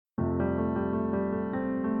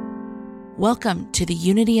Welcome to the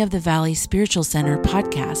Unity of the Valley Spiritual Center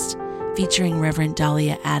podcast featuring Reverend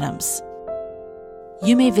Dahlia Adams.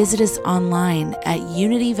 You may visit us online at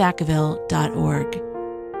unityvacaville.org,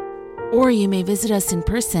 or you may visit us in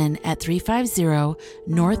person at 350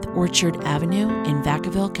 North Orchard Avenue in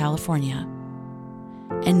Vacaville, California.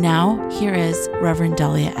 And now, here is Reverend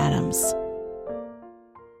Dahlia Adams.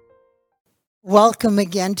 Welcome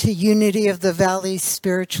again to Unity of the Valley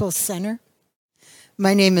Spiritual Center.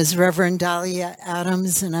 My name is Reverend Dahlia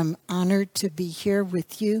Adams, and I'm honored to be here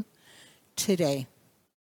with you today.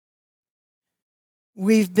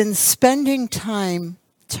 We've been spending time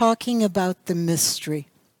talking about the mystery.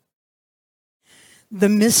 The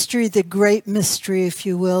mystery, the great mystery, if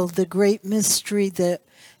you will, the great mystery that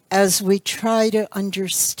as we try to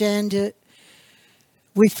understand it,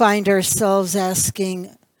 we find ourselves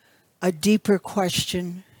asking a deeper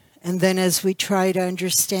question. And then as we try to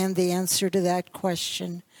understand the answer to that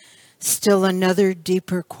question, still another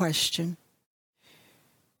deeper question.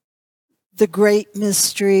 The great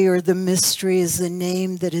mystery, or the mystery, is the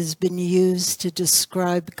name that has been used to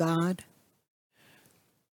describe God.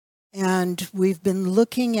 And we've been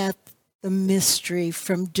looking at the mystery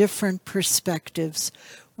from different perspectives,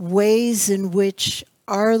 ways in which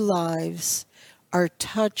our lives are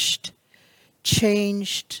touched,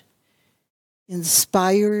 changed,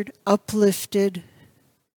 inspired, uplifted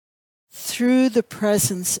through the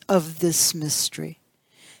presence of this mystery.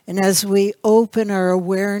 And as we open our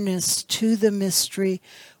awareness to the mystery,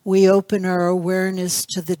 we open our awareness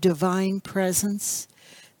to the divine presence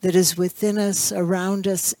that is within us, around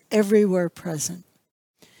us, everywhere present.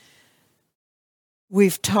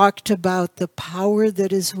 We've talked about the power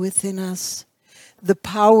that is within us, the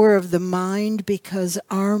power of the mind, because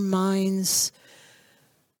our minds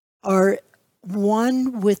are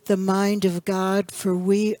one with the mind of God, for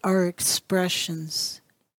we are expressions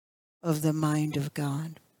of the mind of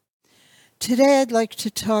God. Today I'd like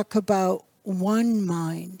to talk about one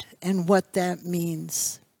mind and what that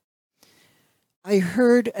means. I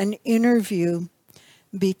heard an interview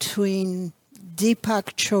between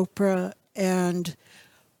Deepak Chopra and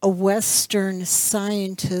a Western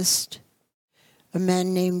scientist, a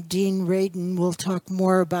man named Dean Radin. We'll talk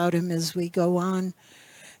more about him as we go on.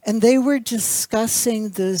 And they were discussing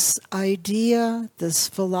this idea, this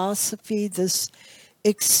philosophy, this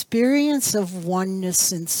experience of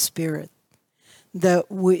oneness in spirit.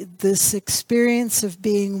 This experience of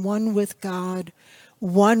being one with God,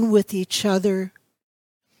 one with each other,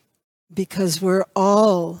 because we're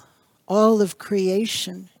all of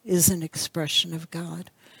creation is an expression of God.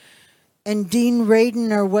 And Dean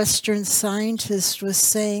Radin, our Western scientist, was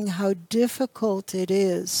saying how difficult it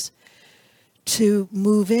is to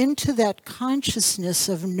move into that consciousness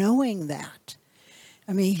of knowing that.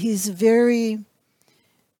 I mean, he's very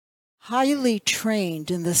highly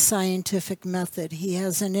trained in the scientific method. He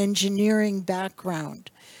has an engineering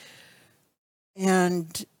background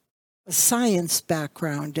and a science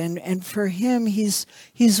background. And for him, he's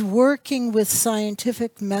working with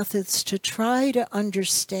scientific methods to try to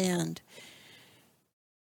understand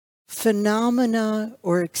phenomena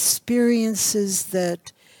or experiences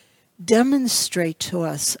that demonstrate to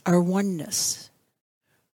us our oneness.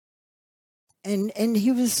 And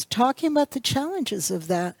he was talking about the challenges of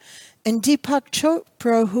that. And Deepak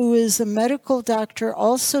Chopra, who is a medical doctor,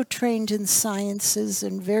 also trained in sciences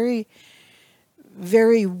and very,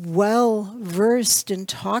 very well versed in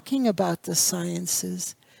talking about the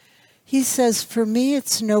sciences, he says, for me,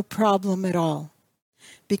 it's no problem at all.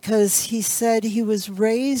 Because he said he was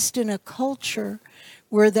raised in a culture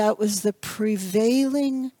where that was the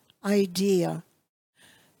prevailing idea,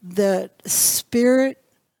 that spirit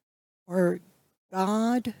or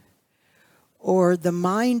God or the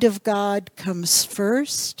mind of God comes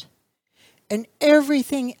first, and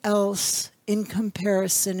everything else in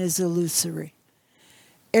comparison is illusory.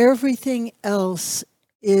 Everything else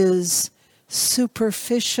is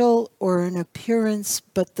superficial or an appearance,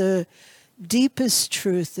 but the deepest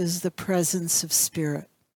truth is the presence of spirit.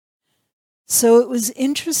 So it was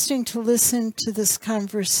interesting to listen to this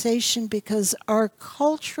conversation because our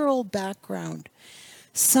cultural background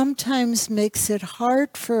sometimes makes it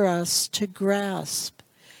hard for us to grasp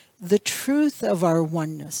the truth of our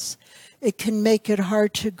oneness. It can make it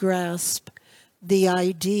hard to grasp the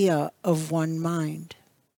idea of one mind.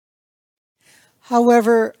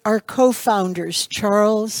 However, our co-founders,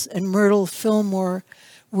 Charles and Myrtle Fillmore,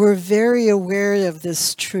 were very aware of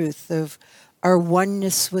this truth of our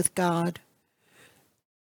oneness with God,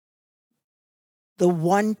 the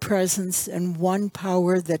one presence and one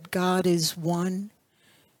power, that God is one.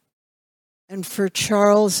 And for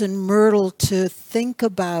Charles and Myrtle to think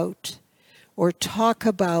about or talk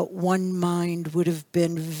about one mind would have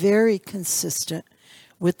been very consistent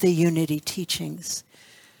with the unity teachings.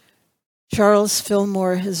 Charles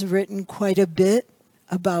Fillmore has written quite a bit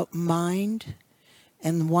about mind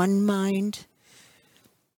and one mind.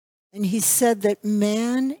 And he said that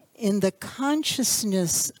man in the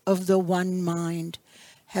consciousness of the one mind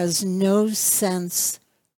has no sense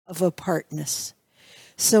of apartness.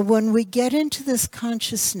 So when we get into this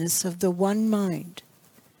consciousness of the one mind,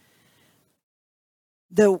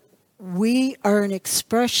 that we are an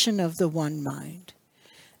expression of the one mind.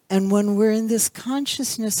 And when we're in this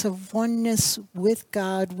consciousness of oneness with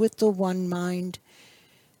God, with the one mind,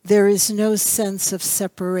 there is no sense of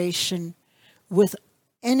separation with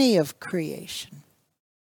any of creation.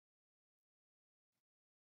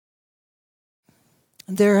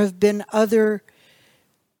 There have been other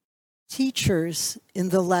teachers in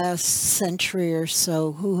the last century or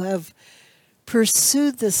so who have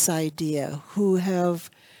pursued this idea, who have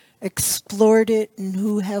explored it, and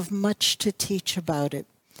who have much to teach about it.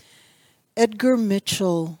 Edgar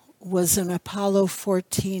Mitchell was an Apollo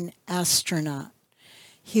 14 astronaut.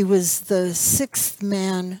 He was the sixth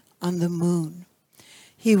man on the moon.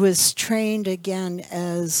 He was trained again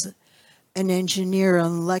as an engineer, an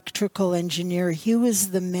electrical engineer. He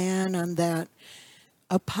was the man on that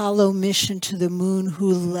Apollo mission to the moon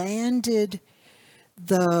who landed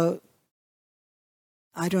the,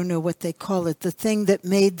 I don't know what they call it, the thing that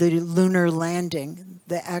made the lunar landing,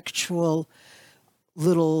 the actual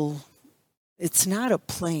little, it's not a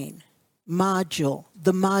plane, module,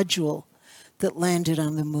 the module that landed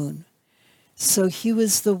on the moon. So he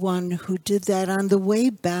was the one who did that. On the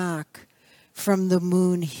way back from the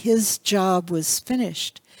moon, his job was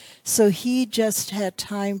finished. So he just had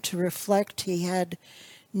time to reflect. He had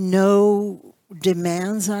no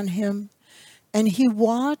demands on him. And he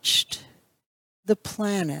watched the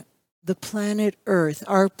planet Earth,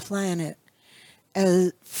 our planet,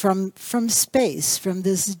 from space, from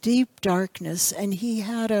this deep darkness. And he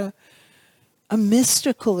had a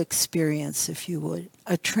mystical experience, if you would,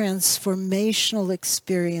 a transformational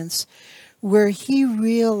experience where he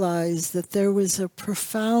realized that there was a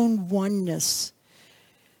profound oneness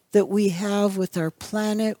that we have with our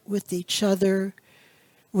planet, with each other,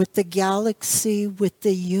 with the galaxy, with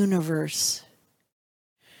the universe.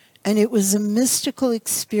 And it was a mystical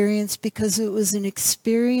experience because it was an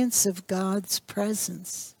experience of God's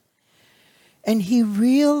presence. And he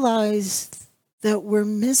realized that we're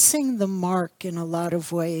missing the mark in a lot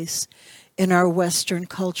of ways in our Western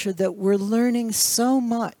culture, that we're learning so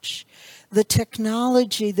much. The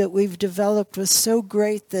technology that we've developed was so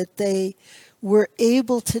great that they were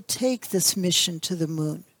able to take this mission to the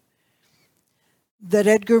moon. That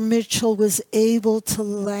Edgar Mitchell was able to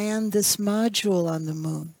land this module on the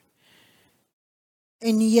moon.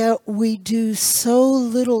 And yet we do so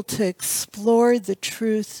little to explore the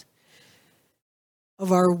truth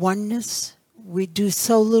of our oneness. We do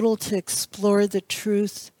so little to explore the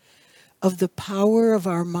truth of the power of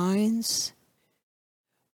our minds,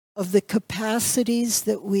 of the capacities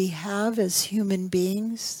that we have as human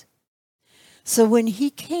beings. So when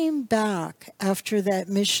he came back after that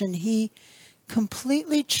mission, he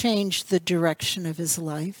completely changed the direction of his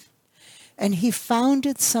life. And he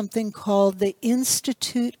founded something called the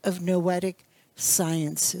Institute of Noetic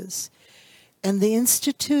Sciences. And the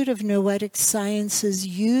Institute of Noetic Sciences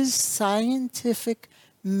used scientific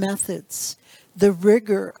methods, the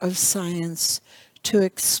rigor of science, to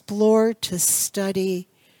explore, to study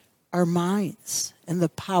our minds and the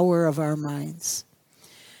power of our minds.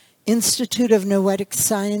 Institute of Noetic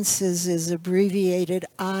Sciences is abbreviated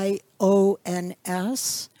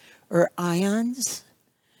IONS, or IONS.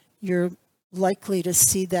 You're likely to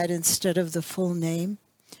see that instead of the full name.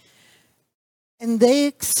 And they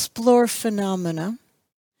explore phenomena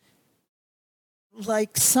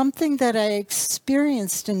like something that I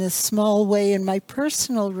experienced in a small way in my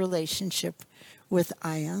personal relationship with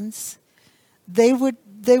ions. They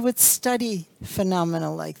would study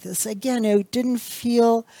phenomena like this. Again, it didn't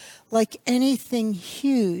feel like anything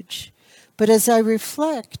huge, but as I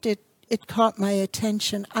reflect, it caught my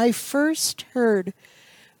attention. I first heard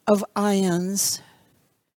of ions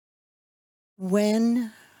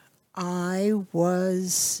when I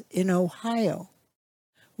was in Ohio.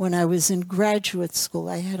 When I was in graduate school,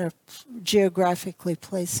 I had to geographically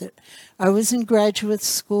place it. I was in graduate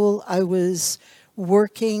school. I was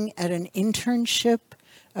working at an internship.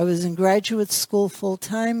 I was in graduate school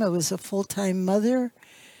full-time. I was a full-time mother.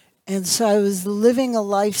 And so I was living a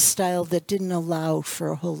lifestyle that didn't allow for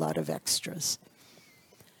a whole lot of extras.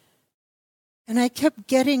 And I kept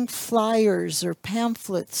getting flyers or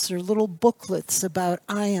pamphlets or little booklets about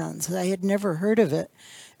ions. I had never heard of it.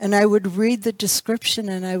 And I would read the description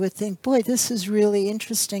and I would think, boy, this is really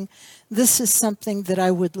interesting. This is something that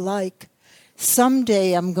I would like.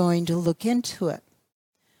 Someday I'm going to look into it.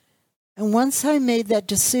 And once I made that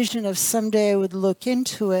decision of someday I would look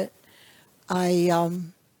into it,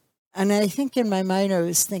 and I think in my mind I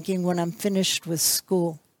was thinking when I'm finished with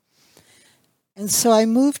school. And so I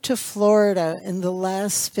moved to Florida in the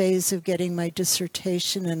last phase of getting my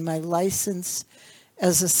dissertation and my license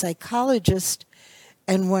as a psychologist.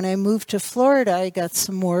 And when I moved to Florida, I got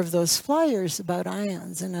some more of those flyers about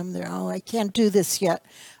ions. And I'm there, oh, I can't do this yet.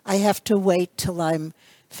 I have to wait till I'm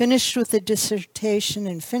finished with the dissertation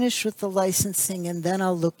and finished with the licensing, and then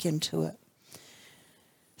I'll look into it.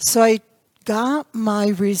 So I got my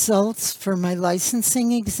results for my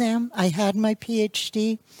licensing exam. I had my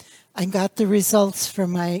PhD. I got the results for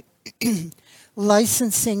my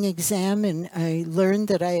licensing exam, and I learned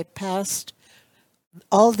that I had passed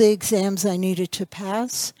all the exams I needed to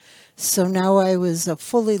pass. So now I was a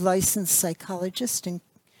fully licensed psychologist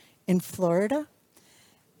in Florida.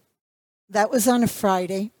 That was on a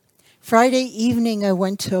Friday. Friday evening, I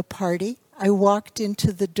went to a party. I walked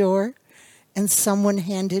into the door, and someone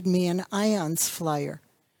handed me an IONS flyer.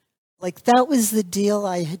 Like, that was the deal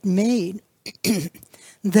I had made,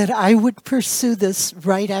 that I would pursue this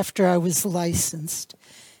right after I was licensed.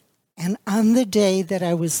 And on the day that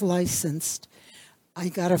I was licensed, I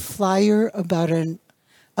got a flyer about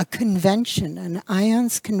a convention, an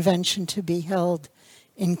IONS convention to be held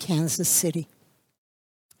in Kansas City.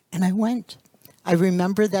 And I went. I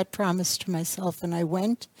remember that promise to myself, and I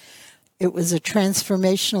went. It was a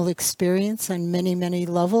transformational experience on many, many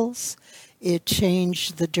levels. It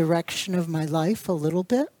changed the direction of my life a little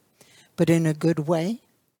bit, but in a good way.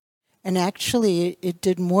 And actually, it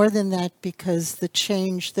did more than that, because the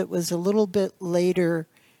change that was a little bit later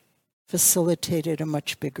facilitated a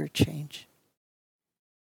much bigger change.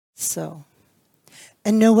 So,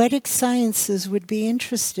 and Noetic Sciences would be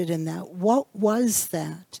interested in that. What was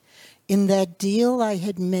that in that deal I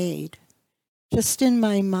had made, just in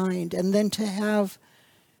my mind, and then to have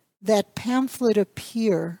that pamphlet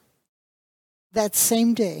appear that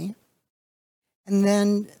same day, and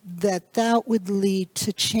then that would lead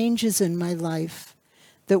to changes in my life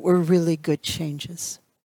that were really good changes.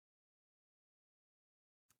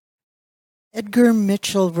 Edgar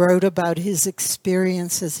Mitchell wrote about his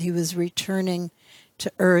experience as he was returning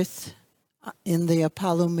to Earth in the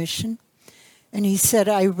Apollo mission. And he said,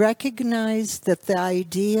 I recognized that the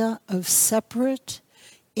idea of separate,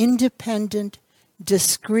 independent,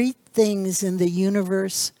 discrete things in the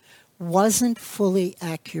universe wasn't fully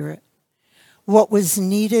accurate. What was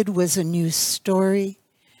needed was a new story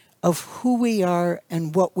of who we are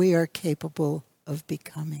and what we are capable of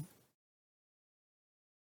becoming.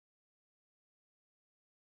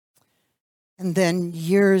 And then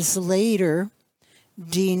years later,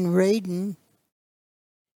 Dean Radin,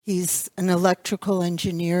 he's an electrical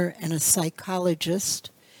engineer and a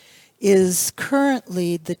psychologist, is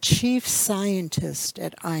currently the chief scientist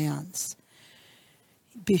at IONS.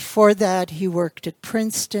 Before that, he worked at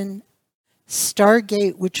Princeton,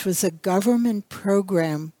 Stargate, which was a government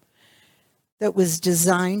program that was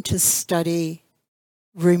designed to study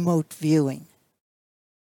remote viewing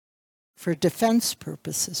for defense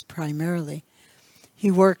purposes primarily.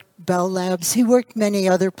 He worked Bell Labs. He worked many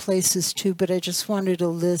other places too, but I just wanted to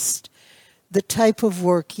list the type of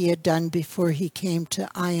work he had done before he came to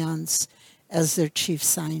IONS as their chief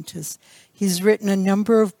scientist. He's written a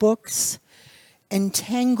number of books.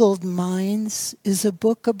 Entangled Minds is a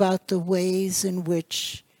book about the ways in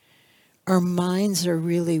which our minds are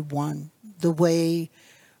really one, the way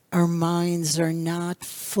our minds are not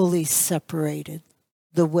fully separated,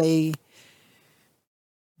 the way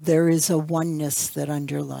there is a oneness that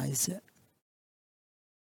underlies it.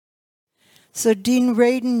 So Dean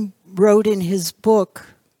Radin wrote in his book,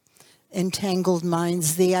 Entangled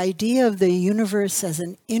Minds, the idea of the universe as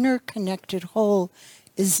an interconnected whole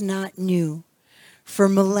is not new. For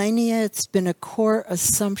millennia, it's been a core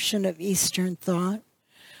assumption of Eastern thought.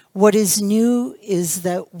 What is new is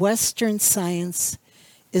that Western science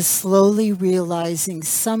is slowly realizing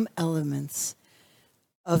some elements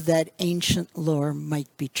of that ancient lore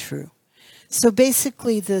might be true. So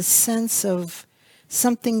basically, the sense of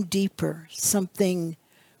something deeper, something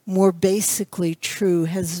more basically true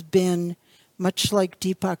has been, much like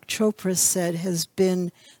Deepak Chopra said, has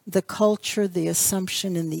been the culture, the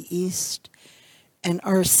assumption in the East. And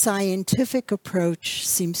our scientific approach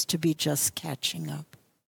seems to be just catching up.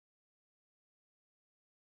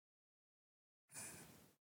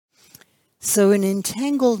 So in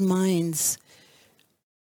Entangled Minds,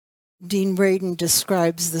 Dean Radin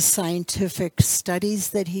describes the scientific studies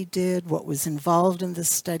that he did, what was involved in the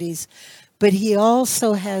studies, but he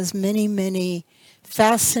also has many, many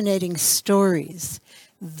fascinating stories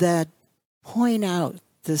that point out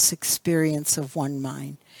this experience of one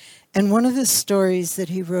mind. And one of the stories that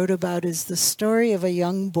he wrote about is the story of a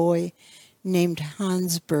young boy named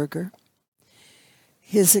Hans Berger,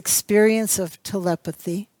 his experience of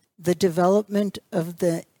telepathy, the development of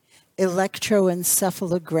the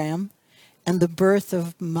electroencephalogram, and the birth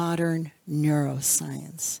of modern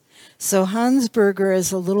neuroscience. So Hans Berger,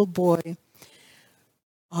 as a little boy,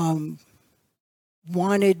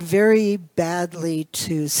 wanted very badly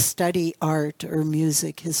to study art or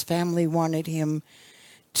music. His family wanted him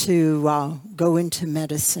to go into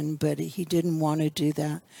medicine, but he didn't want to do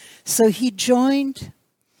that. So he joined,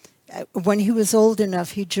 when he was old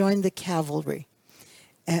enough, he joined the cavalry.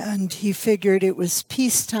 And he figured it was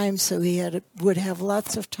peacetime, so he would have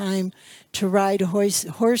lots of time to ride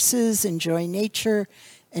horses, enjoy nature,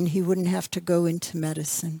 and he wouldn't have to go into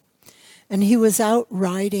medicine. And he was out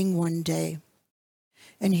riding one day,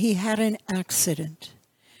 and he had an accident,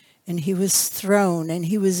 and he was thrown, and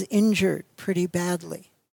he was injured pretty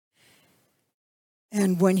badly.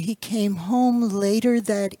 And when he came home later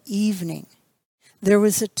that evening, there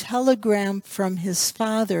was a telegram from his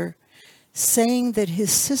father saying that his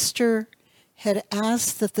sister had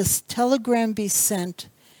asked that this telegram be sent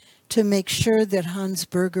to make sure that Hans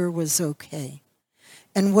Berger was okay.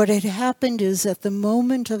 And what had happened is, at the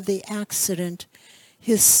moment of the accident,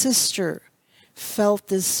 his sister felt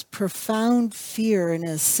this profound fear and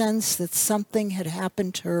a sense that something had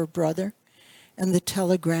happened to her brother, and the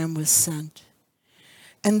telegram was sent.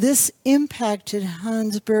 And this impacted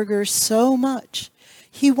Hans Berger so much.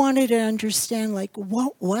 He wanted to understand, like,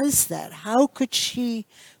 what was that? How could she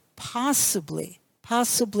possibly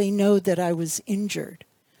know that I was injured?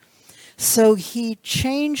 So he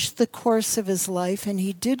changed the course of his life, and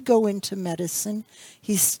he did go into medicine.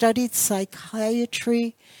 He studied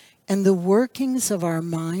psychiatry and the workings of our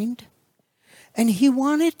mind. And he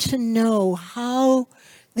wanted to know how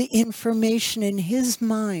the information in his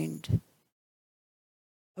mind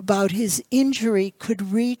about his injury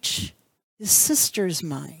could reach his sister's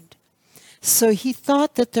mind. So he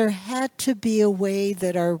thought that there had to be a way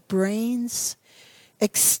that our brains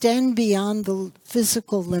extend beyond the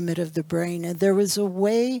physical limit of the brain. And there was a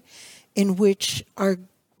way in which our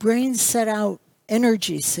brains set out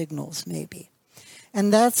energy signals, maybe.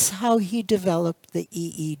 And that's how he developed the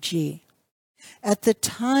EEG. At the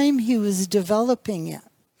time he was developing it,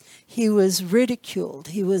 he was ridiculed.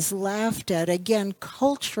 He was laughed at. Again,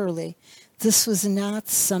 culturally, this was not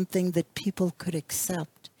something that people could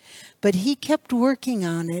accept. But he kept working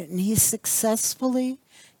on it, and he successfully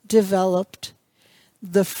developed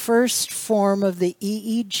the first form of the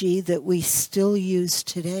EEG that we still use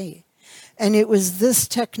today. And it was this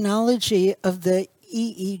technology of the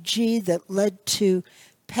EEG that led to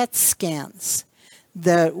PET scans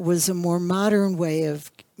that was a more modern way of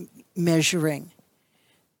measuring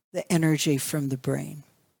the energy from the brain.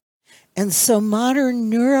 And so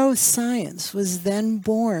modern neuroscience was then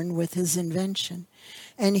born with his invention.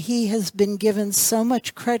 And he has been given so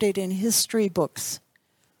much credit in history books.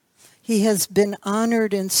 He has been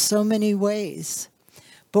honored in so many ways.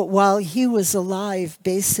 But while he was alive,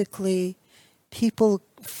 basically, people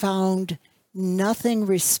found nothing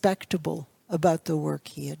respectable about the work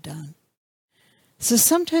he had done. So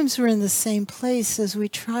sometimes we're in the same place as we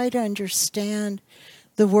try to understand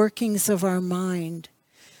the workings of our mind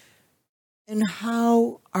and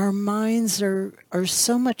how our minds are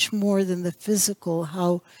so much more than the physical,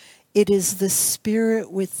 how it is the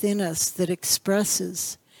spirit within us that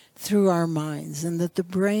expresses through our minds, and that the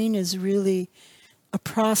brain is really a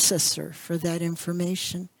processor for that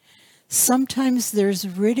information. Sometimes there's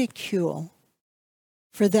ridicule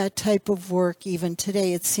for that type of work even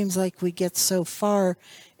today. It seems like we get so far,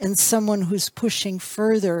 and someone who's pushing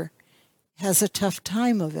further has a tough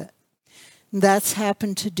time of it. That's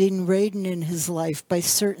happened to Dean Radin in his life by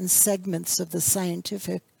certain segments of the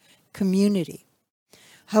scientific community.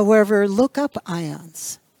 However, look up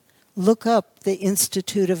IONS. Look up the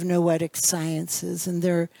Institute of Noetic Sciences, and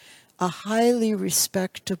they're a highly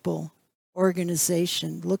respectable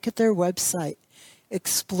organization. Look at their website.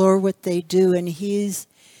 Explore what they do, and he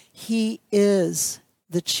is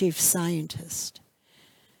the chief scientist.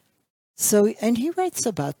 So, and he writes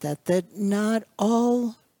about that not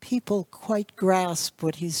all people quite grasp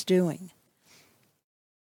what he's doing.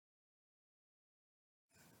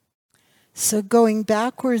 So going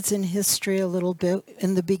backwards in history a little bit,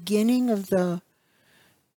 in the beginning of the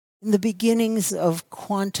in the beginnings of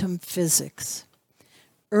quantum physics.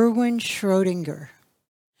 Erwin Schrödinger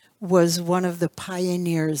was one of the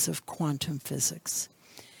pioneers of quantum physics.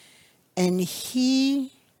 And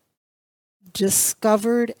he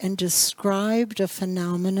discovered and described a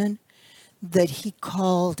phenomenon that he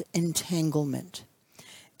called entanglement.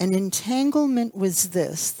 And entanglement was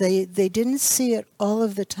this. They didn't see it all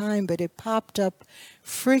of the time, but it popped up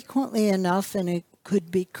frequently enough, and it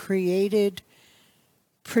could be created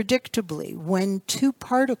predictably when two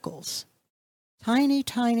particles, tiny,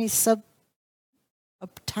 tiny subatomic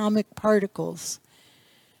particles,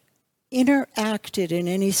 interacted in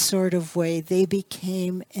any sort of way, they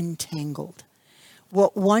became entangled.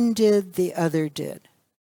 What one did, the other did.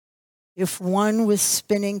 If one was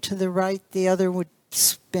spinning to the right, the other would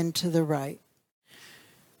spin to the right.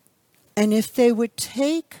 And if they would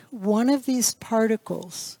take one of these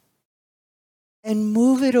particles and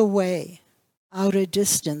move it away out a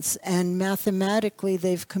distance, and mathematically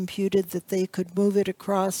they've computed that they could move it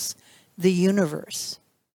across the universe,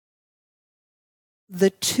 the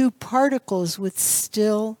two particles would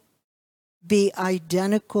still be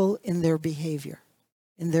identical in their behavior,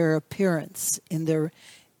 in their appearance, in their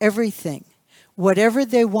everything. Whatever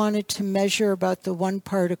they wanted to measure about the one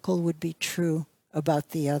particle would be true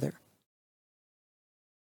about the other.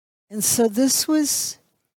 And so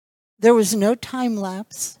there was no time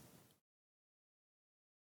lapse.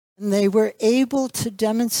 And they were able to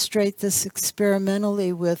demonstrate this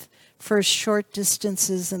experimentally with first short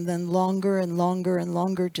distances and then longer and longer and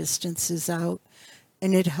longer distances out,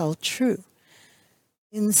 and it held true.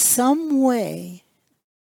 In some way,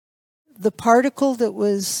 the particle that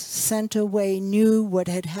was sent away knew what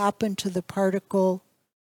had happened to the particle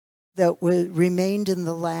that remained in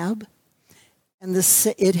the lab, and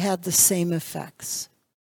it had the same effects.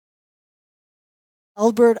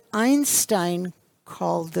 Albert Einstein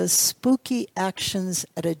called this spooky actions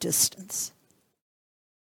at a distance.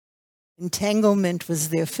 Entanglement was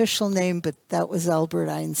the official name, but that was Albert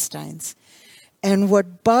Einstein's. And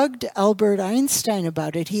what bugged Albert Einstein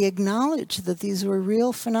about it, he acknowledged that these were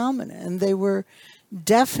real phenomena and they were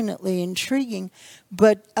definitely intriguing.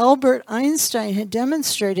 But Albert Einstein had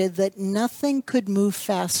demonstrated that nothing could move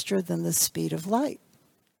faster than the speed of light.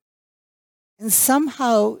 And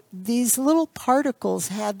somehow these little particles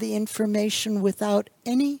had the information without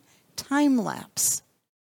any time lapse.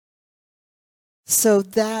 So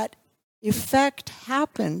that effect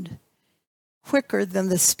happened quicker than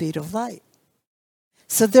the speed of light.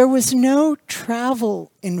 So there was no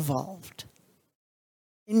travel involved.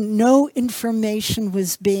 No information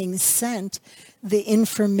was being sent. The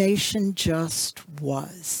information just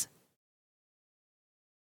was.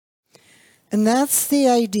 And that's the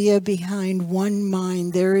idea behind one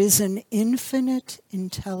mind. There is an infinite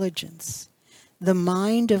intelligence, the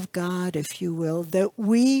mind of God, if you will, that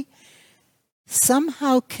we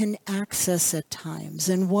somehow can access at times.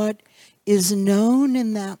 And what is known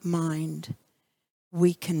in that mind,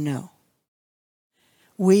 we can know.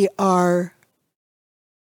 We are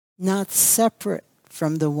not separate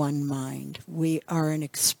from the one mind. We are an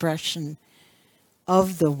expression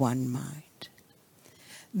of the one mind.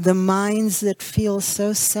 The minds that feel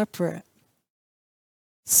so separate,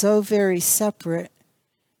 so very separate,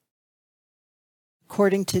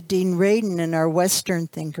 according to Dean Radin and our Western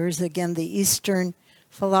thinkers, again, the Eastern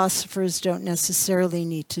philosophers don't necessarily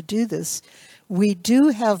need to do this. We do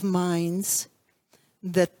have minds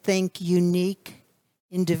that think unique,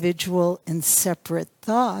 individual, and separate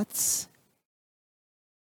thoughts.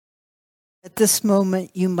 At this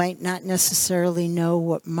moment, you might not necessarily know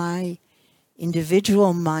what my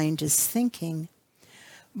individual mind is thinking,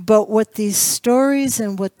 but what these stories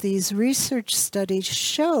and what these research studies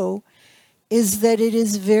show is that it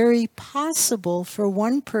is very possible for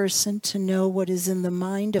one person to know what is in the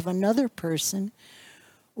mind of another person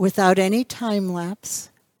without any time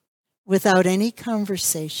lapse, without any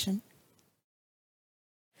conversation.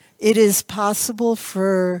 It is possible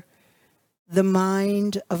for the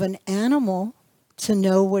mind of an animal to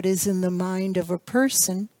know what is in the mind of a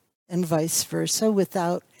person, and vice versa,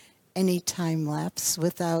 without any time lapse,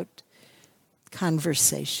 without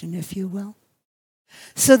conversation, if you will.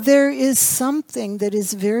 So there is something that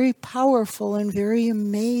is very powerful and very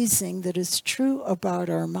amazing that is true about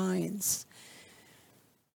our minds.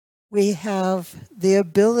 We have the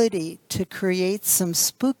ability to create some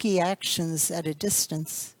spooky actions at a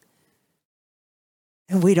distance,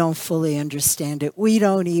 and we don't fully understand it. We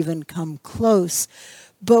don't even come close.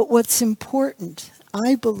 But what's important,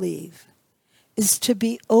 I believe, is to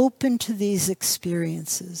be open to these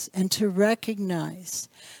experiences and to recognize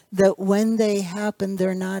that when they happen,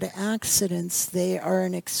 they're not accidents. They are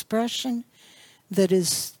an expression that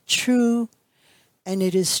is true, and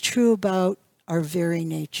it is true about our very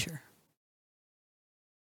nature.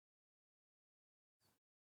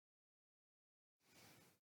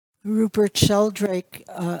 Rupert Sheldrake,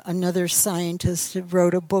 another scientist,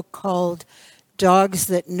 wrote a book called Dogs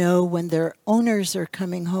That Know When Their Owners Are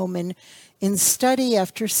Coming Home. And in study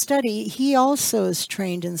after study, he also is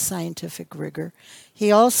trained in scientific rigor.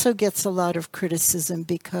 He also gets a lot of criticism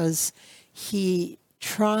because he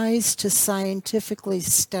tries to scientifically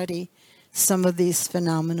study some of these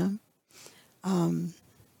phenomena.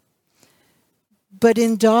 But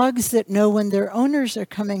in Dogs That Know When Their Owners Are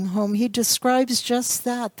Coming Home, he describes just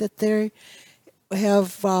that they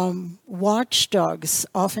have watchdogs,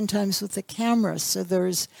 oftentimes with a camera, so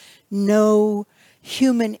there's no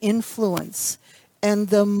human influence. And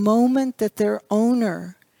the moment that their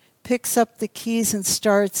owner picks up the keys and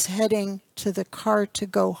starts heading to the car to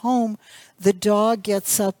go home, the dog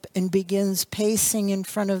gets up and begins pacing in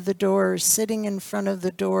front of the door, or sitting in front of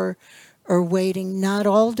the door, or waiting. Not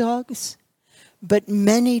all dogs, but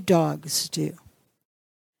many dogs do.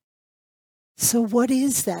 So what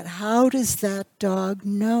is that? How does that dog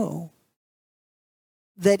know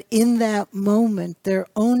that in that moment their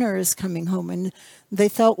owner is coming home? And they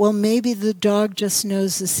thought, well, maybe the dog just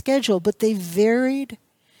knows the schedule, but they varied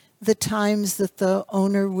the times that the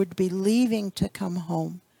owner would be leaving to come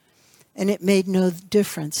home. And it made no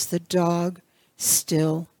difference. The dog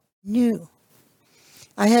still knew.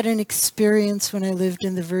 I had an experience when I lived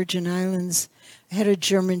in the Virgin Islands. I had a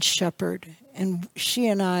German Shepherd, and she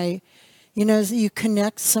and I, you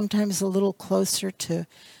connect sometimes a little closer to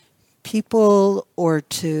people or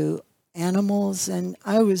to animals, and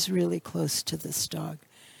I was really close to this dog.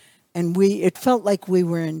 And it felt like we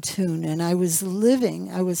were in tune, and I was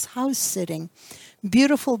house sitting,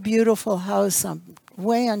 beautiful, beautiful house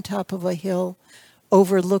way on top of a hill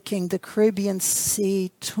overlooking the Caribbean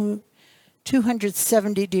Sea,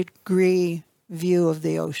 270-degree view of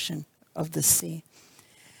the ocean, of the sea.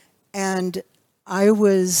 And I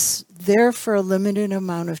was there for a limited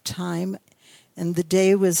amount of time, and the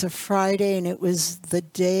day was a Friday, and it was the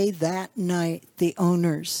day that night the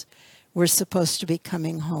owners were supposed to be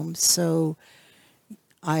coming home. So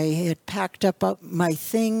I had packed up my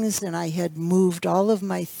things, and I had moved all of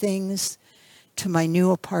my things to my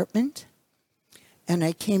new apartment. And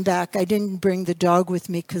I came back. I didn't bring the dog with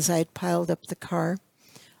me because I had piled up the car.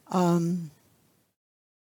 And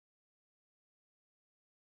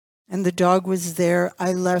the dog was there.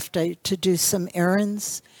 I left to do some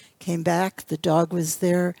errands, came back, the dog was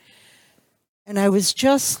there. And I was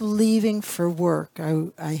just leaving for work.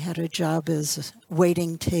 I had a job as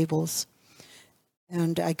waiting tables.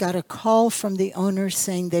 And I got a call from the owner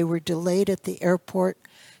saying they were delayed at the airport.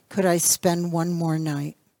 Could I spend one more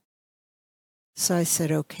night? So I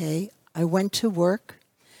said, okay. I went to work.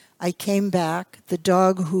 I came back. The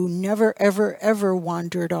dog, who never, ever, ever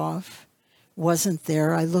wandered off, wasn't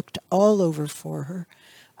there. I looked all over for her.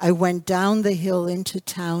 I went down the hill into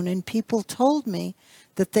town, and people told me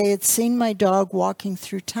that they had seen my dog walking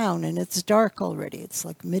through town, and it's dark already. It's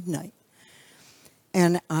like midnight.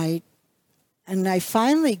 And I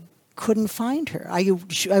finally couldn't find her. I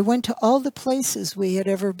went to all the places we had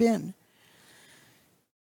ever been.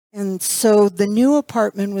 And so the new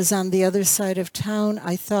apartment was on the other side of town.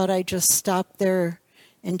 I thought I'd just stop there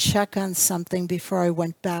and check on something before I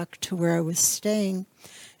went back to where I was staying.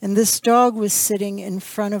 And this dog was sitting in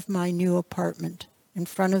front of my new apartment, in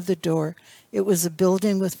front of the door. It was a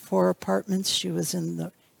building with 4 apartments. She was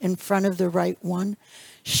in front of the right one.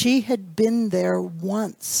 She had been there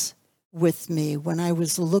once with me when I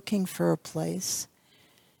was looking for a place.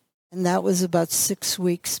 And that was about 6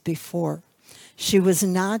 weeks before. She was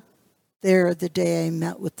not there the day I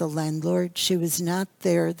met with the landlord. She was not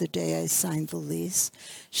there the day I signed the lease.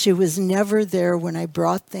 She was never there when I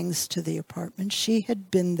brought things to the apartment. She had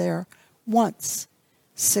been there once,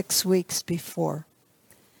 6 weeks before.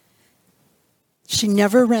 She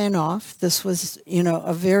never ran off. This was,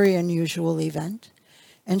 a very unusual event.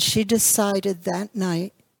 And she decided that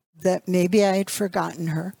night that maybe I had forgotten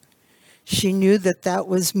her. She knew that that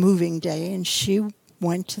was moving day, and she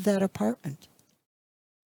went to that apartment.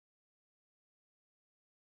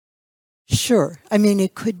 Sure. I mean,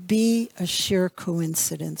 it could be a sheer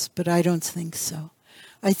coincidence, but I don't think so.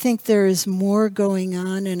 I think there is more going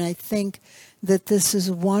on, and I think that this is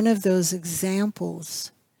one of those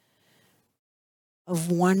examples of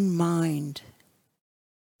one mind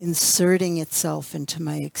inserting itself into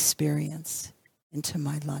my experience, into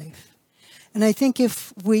my life. And I think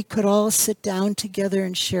if we could all sit down together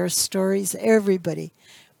and share stories, everybody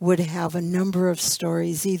would have a number of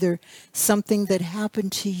stories, either something that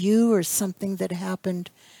happened to you or something that happened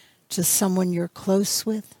to someone you're close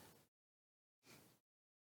with.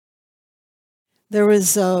 There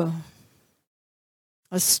was a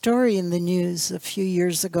story in the news a few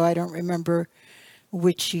years ago, I don't remember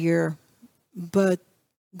which year, but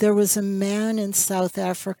there was a man in South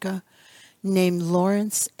Africa named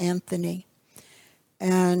Lawrence Anthony,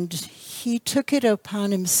 and he took it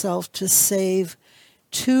upon himself to save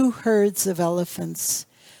 2 herds of elephants.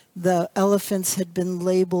 The elephants had been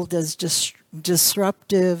labeled as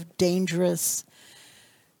disruptive, dangerous,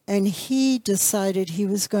 and he decided he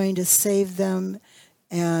was going to save them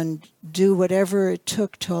and do whatever it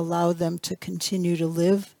took to allow them to continue to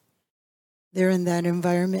live there in that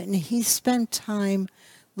environment. And he spent time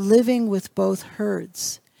living with both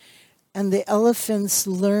herds. And the elephants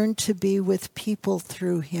learned to be with people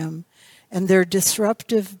through him. And their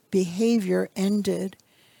disruptive behavior ended.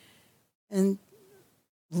 And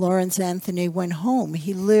Lawrence Anthony went home.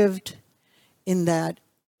 He lived in that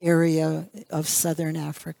area of southern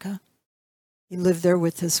Africa. He lived there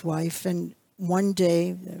with his wife. And one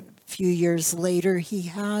day, a few years later,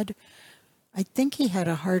 I think he had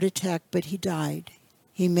a heart attack, but he died.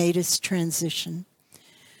 He made his transition.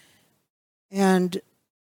 And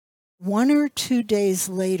 1 or 2 days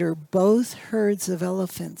later, both herds of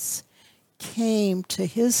elephants came to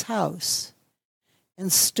his house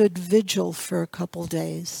and stood vigil for a couple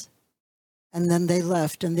days. And then they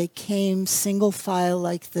left, and they came single file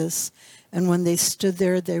like this. And when they stood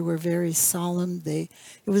there, they were very solemn. It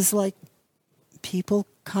was like people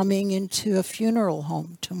coming into a funeral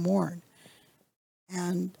home to mourn.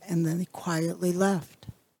 And then they quietly left.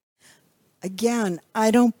 Again, I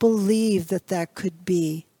don't believe that could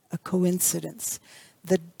be a coincidence,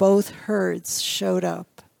 that both herds showed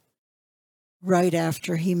up right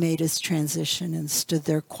after he made his transition and stood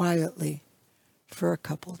there quietly for a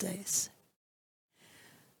couple days.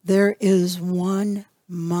 There is one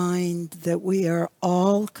mind that we are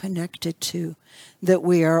all connected to, that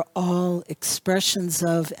we are all expressions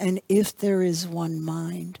of, and if there is one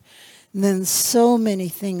mind, then so many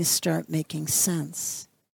things start making sense.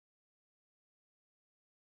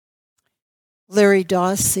 Larry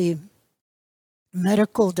Dawsey,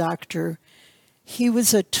 medical doctor, he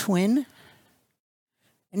was a twin,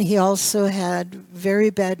 and he also had very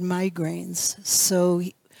bad migraines. So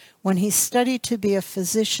when he studied to be a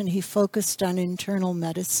physician, he focused on internal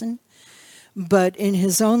medicine. But in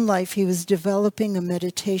his own life, he was developing a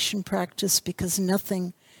meditation practice because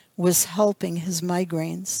nothing was helping his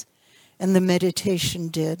migraines, and the meditation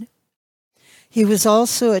did. He was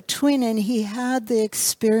also a twin, and he had the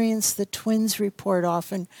experience that twins report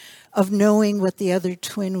often of knowing what the other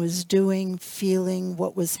twin was doing, feeling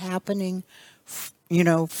what was happening,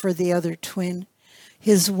 for the other twin.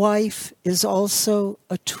 His wife is also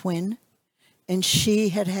a twin, and she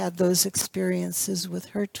had those experiences with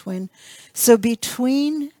her twin. So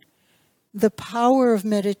between the power of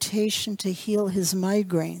meditation to heal his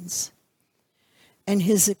migraines and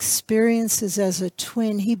his experiences as a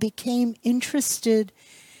twin, he became interested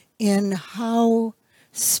in how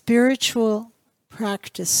spiritual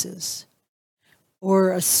practices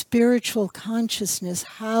or a spiritual consciousness,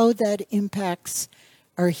 how that impacts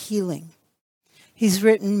our healing. He's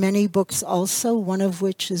written many books also, one of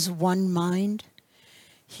which is One Mind.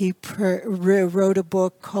 He wrote a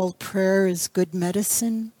book called Prayer is Good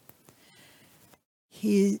Medicine.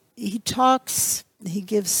 He talks, he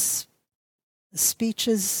gives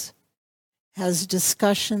speeches, has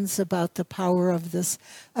discussions about the power of this.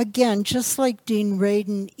 Again, just like Dean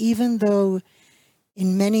Radin, even though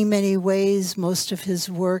in many, many ways most of his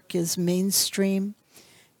work is mainstream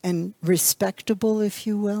and respectable, if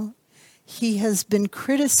you will, he has been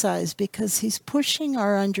criticized because he's pushing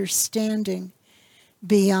our understanding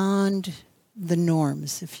beyond the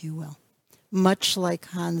norms, if you will, much like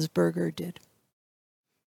Hans Berger did.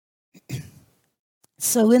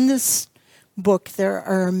 So in this book, there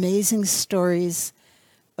are amazing stories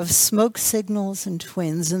of smoke signals and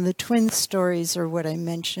twins, and the twin stories are what I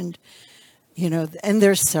mentioned, and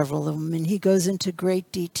there's several of them, and he goes into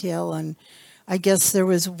great detail on, I guess there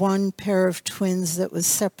was one pair of twins that was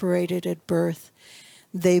separated at birth.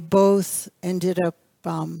 They both ended up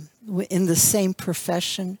in the same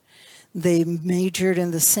profession. They majored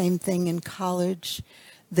in the same thing in college.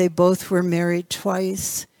 They both were married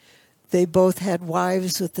twice. They both had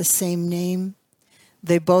wives with the same name.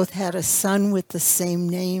 They both had a son with the same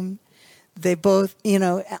name. They both,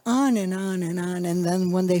 on and on and on. And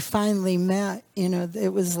then when they finally met,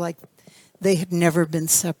 it was like they had never been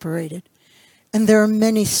separated. And there are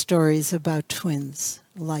many stories about twins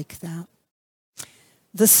like that.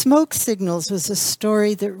 The smoke signals was a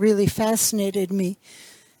story that really fascinated me.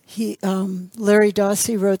 Larry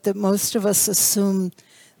Dossey wrote that most of us assume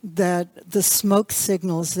that the smoke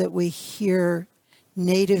signals that we hear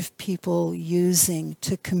native people using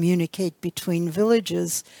to communicate between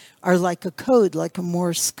villages are like a code, like a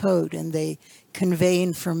Morse code, and they convey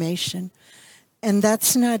information. And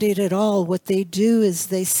that's not it at all. What they do is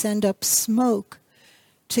they send up smoke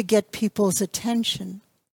to get people's attention.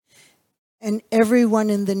 And everyone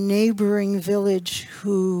in the neighboring village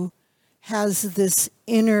who has this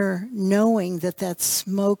inner knowing that that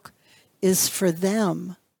smoke is for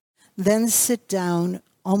them, then sit down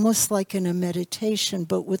almost like in a meditation,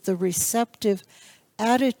 but with a receptive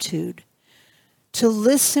attitude to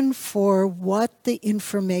listen for what the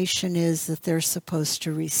information is that they're supposed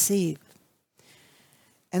to receive.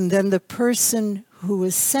 And then the person who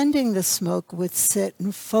is sending the smoke would sit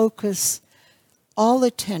and focus all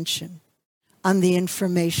attention on the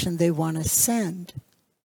information they want to send,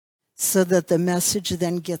 so that the message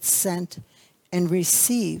then gets sent and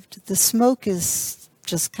received. The smoke is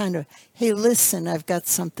just kind of, hey, listen, I've got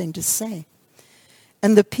something to say.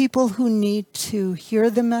 And the people who need to hear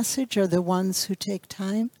the message are the ones who take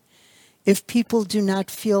time. If people do not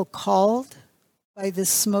feel called by this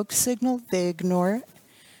smoke signal, they ignore it,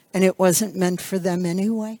 and it wasn't meant for them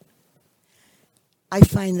anyway. I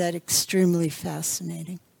find that extremely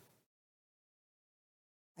fascinating.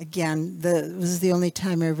 Again, it was the only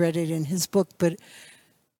time I read it in his book, but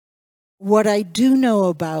what I do know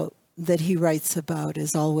about that he writes about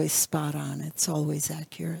is always spot on. It's always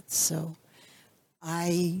accurate. So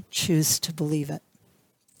I choose to believe it.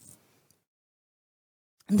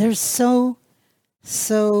 And there's so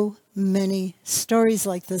many stories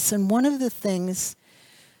like this. And one of the things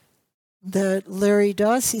that Larry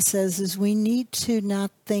Dossey says is we need to not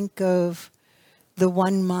think of the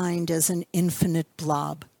one mind as an infinite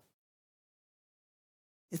blob.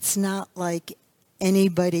 It's not like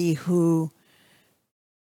anybody who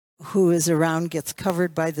is around gets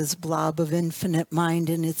covered by this blob of infinite mind,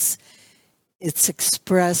 and it's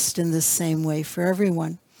expressed in the same way for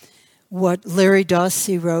everyone. What Larry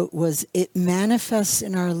Dossey wrote was, it manifests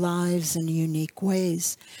in our lives in unique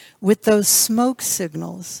ways. With those smoke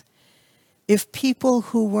signals, if people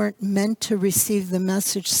who weren't meant to receive the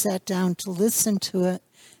message sat down to listen to it,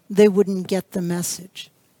 they wouldn't get the message.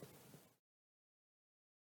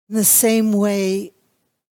 In the same way,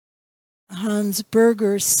 Hans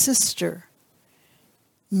Berger's sister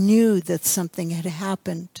knew that something had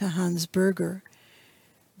happened to Hans Berger,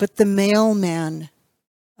 but the mailman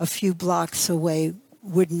a few blocks away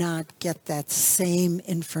would not get that same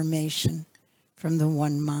information from the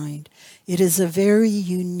one mind. It is a very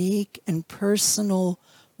unique and personal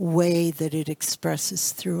way that it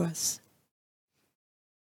expresses through us.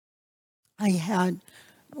 I had,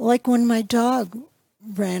 like when my dog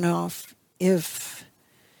ran off, if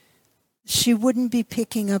she wouldn't be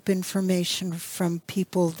picking up information from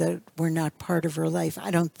people that were not part of her life, I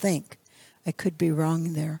don't think. I could be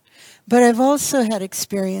wrong there. But I've also had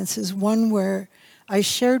experiences, one where I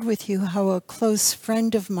shared with you how a close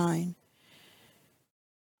friend of mine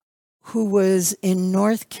who was in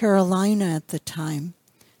North Carolina at the time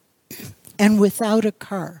and without a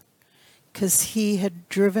car, because he had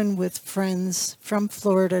driven with friends from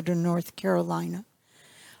Florida to North Carolina.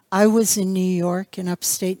 I was in New York, in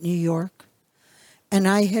upstate New York, and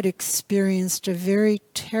I had experienced a very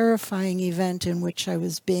terrifying event in which I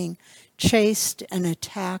was being chased and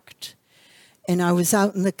attacked, and I was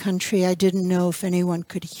out in the country. I didn't know if anyone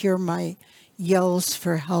could hear my yells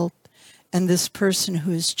for help, and this person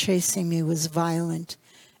who was chasing me was violent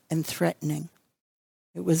and threatening.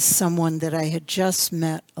 It was someone that I had just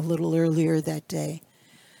met a little earlier that day,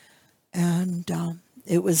 and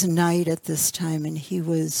it was night at this time, and he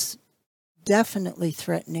was definitely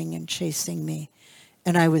threatening and chasing me,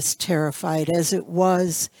 and I was terrified. As it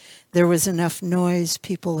was, there was enough noise,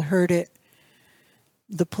 people heard it.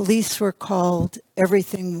 The police were called,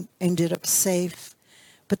 everything ended up safe.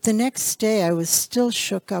 But the next day, I was still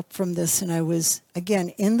shook up from this, and I was, again,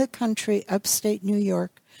 in the country, upstate New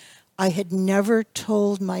York. I had never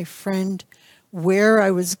told my friend where I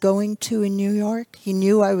was going to in New York. He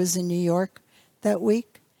knew I was in New York that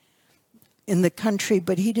week in the country,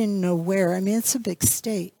 but he didn't know where. I mean, it's a big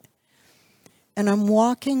state. And I'm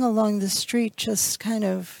walking along the street just kind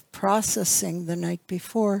of processing the night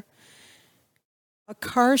before. A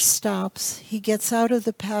car stops. He gets out of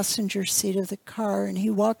the passenger seat of the car and he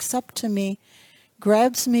walks up to me,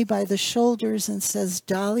 grabs me by the shoulders and says,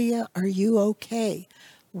 "Dahlia, are you okay?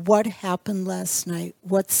 What happened last night?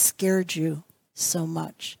 What scared you?" so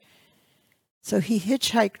much. So he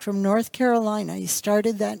hitchhiked from North Carolina. He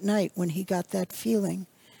started that night when he got that feeling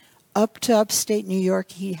up to upstate New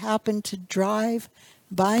York. He happened to drive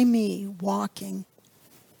by me walking,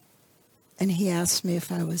 and he asked me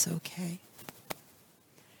if I was okay.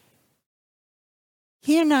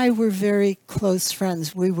 He and I were very close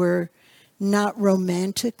friends. We were not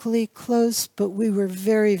romantically close, but we were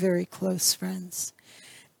very, very close friends.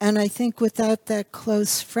 And I think without that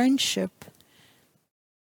close friendship,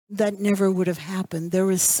 that never would have happened. There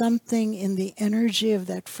was something in the energy of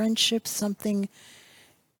that friendship, something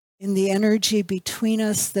in the energy between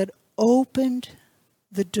us that opened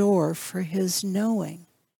the door for his knowing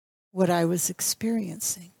what I was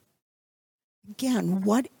experiencing. Again,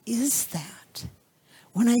 what is that?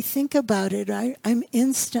 When I think about it, I'm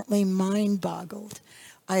instantly mind-boggled.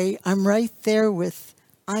 I'm right there with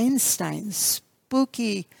Einstein's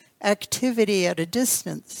spooky activity at a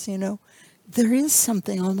distance, you know. There is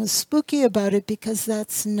something almost spooky about it because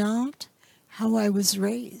that's not how I was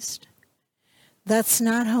raised. That's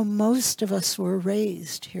not how most of us were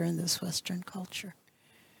raised here in this Western culture.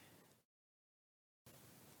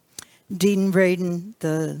 Dean Braden,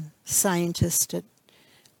 the scientist at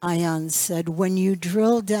ION, said, when you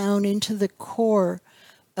drill down into the core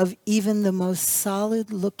of even the most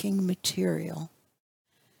solid-looking material,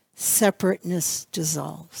 separateness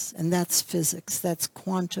dissolves. And that's physics. That's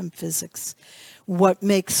quantum physics. What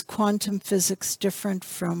makes quantum physics different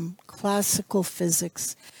from classical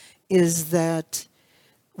physics is that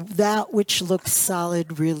which looks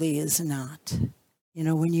solid really is not. You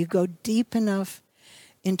know, when you go deep enough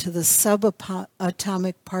into the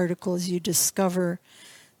subatomic particles, you discover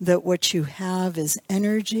that what you have is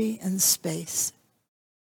energy and space.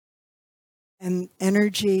 And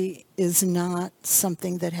energy is not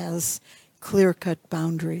something that has clear-cut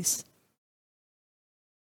boundaries.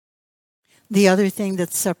 The other thing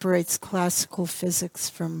that separates classical physics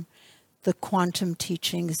from the quantum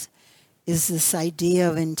teachings is this idea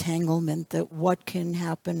of entanglement, that what can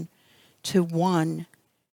happen to one,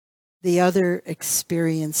 the other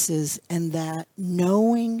experiences, and that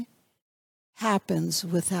knowing happens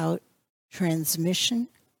without transmission,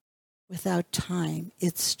 without time.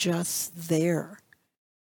 It's just there.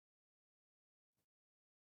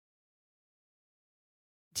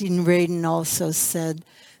 Dean Braden also said,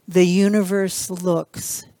 the universe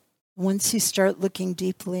looks, once you start looking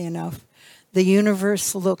deeply enough, the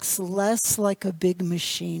universe looks less like a big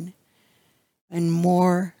machine and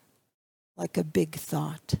more like a big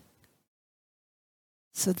thought.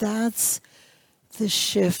 So that's the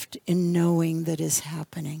shift in knowing that is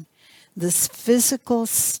happening. This physical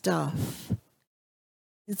stuff,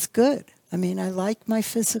 it's good. I mean, I like my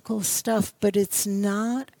physical stuff, but it's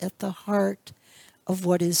not at the heart of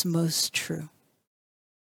what is most true.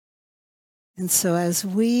 And so as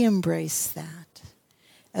we embrace that,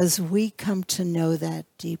 as we come to know that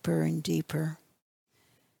deeper and deeper,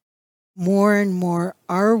 more and more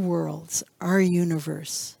our worlds, our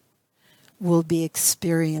universe, will be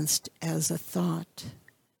experienced as a thought,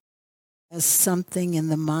 as something in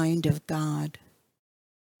the mind of God,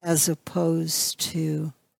 as opposed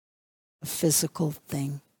to a physical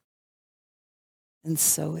thing. And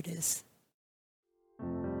so it is.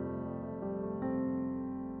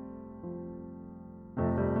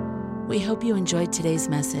 We hope you enjoyed today's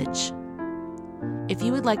message. If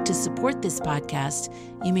you would like to support this podcast,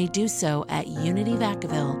 you may do so at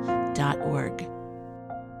unityvacaville.org.